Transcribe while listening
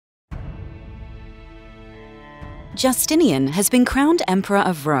Justinian has been crowned Emperor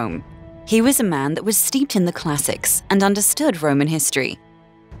of Rome. He was a man that was steeped in the classics and understood Roman history.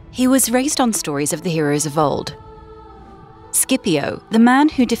 He was raised on stories of the heroes of old. Scipio, the man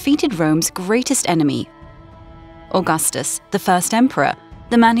who defeated Rome's greatest enemy. Augustus, the first emperor,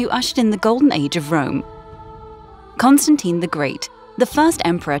 the man who ushered in the golden age of Rome. Constantine the Great, the first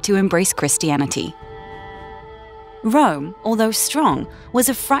emperor to embrace Christianity. Rome, although strong, was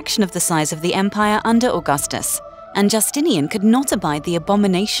a fraction of the size of the empire under Augustus, and Justinian could not abide the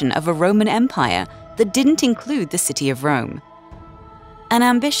abomination of a Roman empire that didn't include the city of Rome. An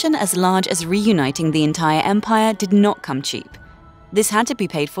ambition as large as reuniting the entire empire did not come cheap. This had to be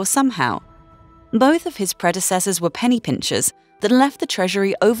paid for somehow. Both of his predecessors were penny pinchers that left the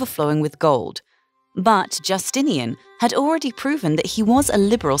treasury overflowing with gold. But Justinian had already proven that he was a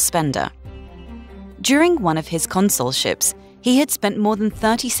liberal spender. During one of his consulships, he had spent more than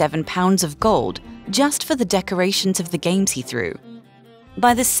 37 pounds of gold just for the decorations of the games he threw.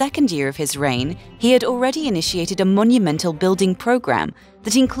 By the second year of his reign, he had already initiated a monumental building program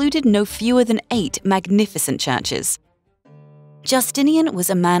that included no fewer than 8 magnificent churches. Justinian was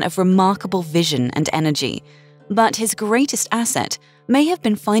a man of remarkable vision and energy, but his greatest asset may have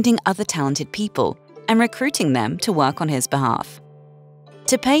been finding other talented people and recruiting them to work on his behalf.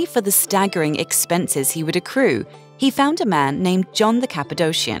 To pay for the staggering expenses he would accrue, he found a man named John the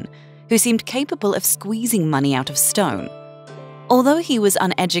Cappadocian, who seemed capable of squeezing money out of stone. Although he was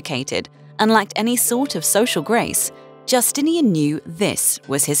uneducated and lacked any sort of social grace, Justinian knew this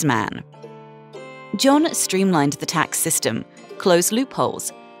was his man. John streamlined the tax system, closed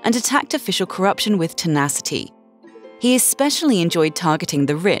loopholes, and attacked official corruption with tenacity. He especially enjoyed targeting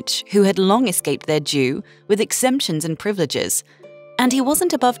the rich, who had long escaped their due with exemptions and privileges, and he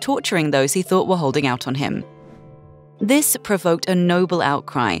wasn't above torturing those he thought were holding out on him. This provoked a noble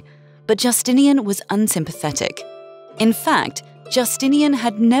outcry, but Justinian was unsympathetic. In fact, Justinian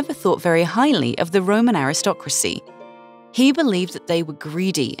had never thought very highly of the Roman aristocracy. He believed that they were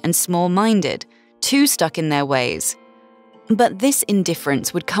greedy and small-minded, too stuck in their ways. But this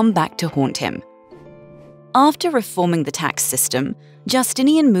indifference would come back to haunt him. After reforming the tax system,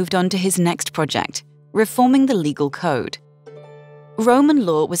 Justinian moved on to his next project, reforming the legal code. Roman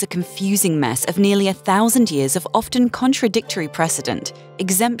law was a confusing mess of nearly 1,000 years of often contradictory precedent,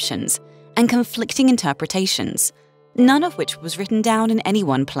 exemptions, and conflicting interpretations, none of which was written down in any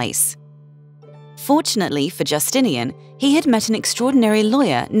one place. Fortunately for Justinian, he had met an extraordinary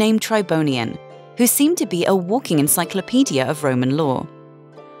lawyer named Tribonian, who seemed to be a walking encyclopedia of Roman law.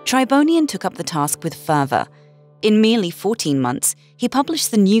 Tribonian took up the task with fervor. In merely 14 months, he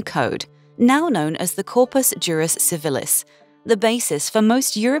published the new code, now known as the Corpus Juris Civilis, the basis for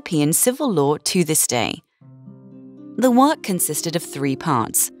most European civil law to this day. The work consisted of 3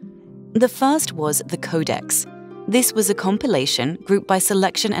 parts. The first was the Codex. This was a compilation, grouped by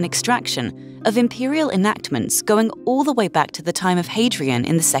selection and extraction, of imperial enactments going all the way back to the time of Hadrian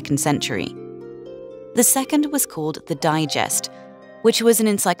in the 2nd century. The second was called the Digest, which was an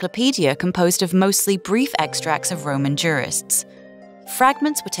encyclopedia composed of mostly brief extracts of Roman jurists.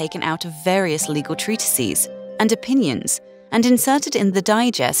 Fragments were taken out of various legal treatises and opinions and inserted in the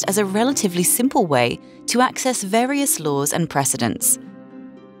Digest as a relatively simple way to access various laws and precedents.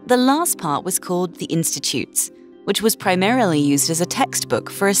 The last part was called the Institutes, which was primarily used as a textbook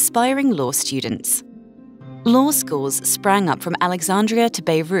for aspiring law students. Law schools sprang up from Alexandria to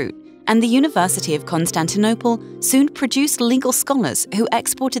Beirut, and the University of Constantinople soon produced legal scholars who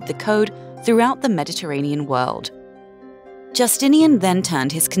exported the code throughout the Mediterranean world. Justinian then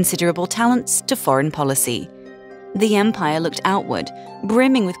turned his considerable talents to foreign policy. The empire looked outward,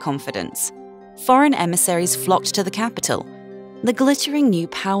 brimming with confidence. Foreign emissaries flocked to the capital. The glittering new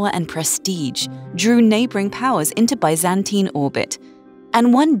power and prestige drew neighboring powers into Byzantine orbit,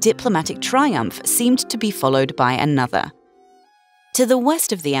 and one diplomatic triumph seemed to be followed by another. To the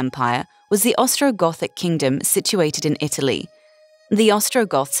west of the empire was the Ostrogothic kingdom situated in Italy. The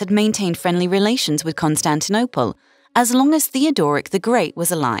Ostrogoths had maintained friendly relations with Constantinople as long as Theodoric the Great was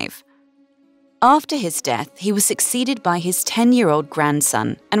alive. After his death, he was succeeded by his 10-year-old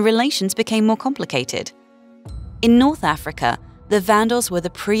grandson, and relations became more complicated. In North Africa, the Vandals were the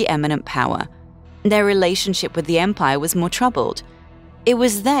preeminent power. Their relationship with the empire was more troubled. It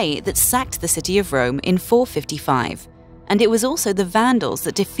was they that sacked the city of Rome in 455, and it was also the Vandals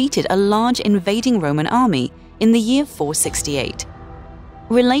that defeated a large invading Roman army in the year 468.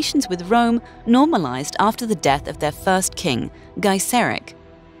 Relations with Rome normalized after the death of their first king, Gaiseric,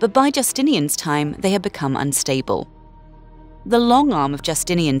 but by Justinian's time they had become unstable. The long arm of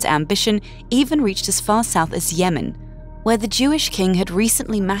Justinian's ambition even reached as far south as Yemen, where the Jewish king had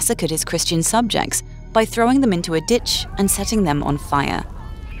recently massacred his Christian subjects by throwing them into a ditch and setting them on fire.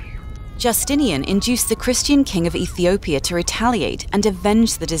 Justinian induced the Christian king of Ethiopia to retaliate and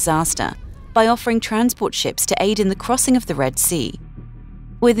avenge the disaster by offering transport ships to aid in the crossing of the Red Sea.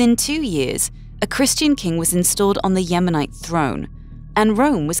 Within 2 years, a Christian king was installed on the Yemenite throne, and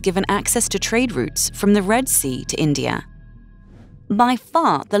Rome was given access to trade routes from the Red Sea to India. By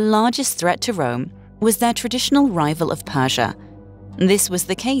far the largest threat to Rome was their traditional rival of Persia. This was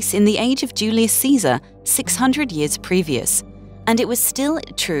the case in the age of Julius Caesar 600 years previous, and it was still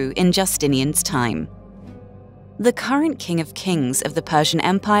true in Justinian's time. The current king of kings of the Persian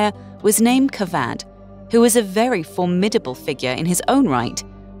Empire was named Cavad, who was a very formidable figure in his own right,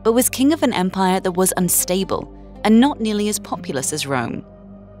 but was king of an empire that was unstable and not nearly as populous as Rome.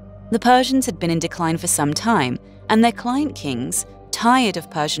 The Persians had been in decline for some time, and their client kings, tired of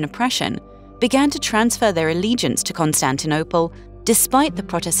Persian oppression, began to transfer their allegiance to Constantinople despite the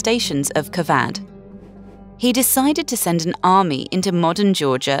protestations of Cavad. He decided to send an army into modern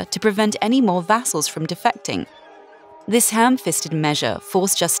Georgia to prevent any more vassals from defecting. This ham-fisted measure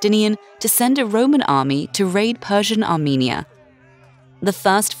forced Justinian to send a Roman army to raid Persian Armenia. The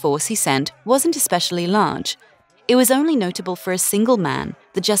first force he sent wasn't especially large. It was only notable for a single man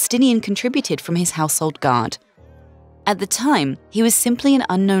that Justinian contributed from his household guard. At the time, he was simply an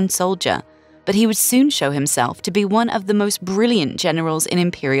unknown soldier, but he would soon show himself to be one of the most brilliant generals in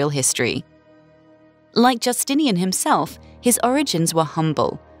imperial history. Like Justinian himself, his origins were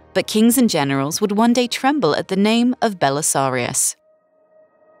humble, but kings and generals would one day tremble at the name of Belisarius.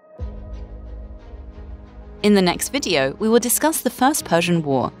 In the next video, we will discuss the First Persian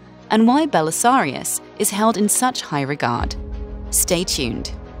War and why Belisarius is held in such high regard. Stay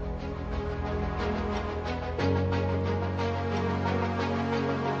tuned.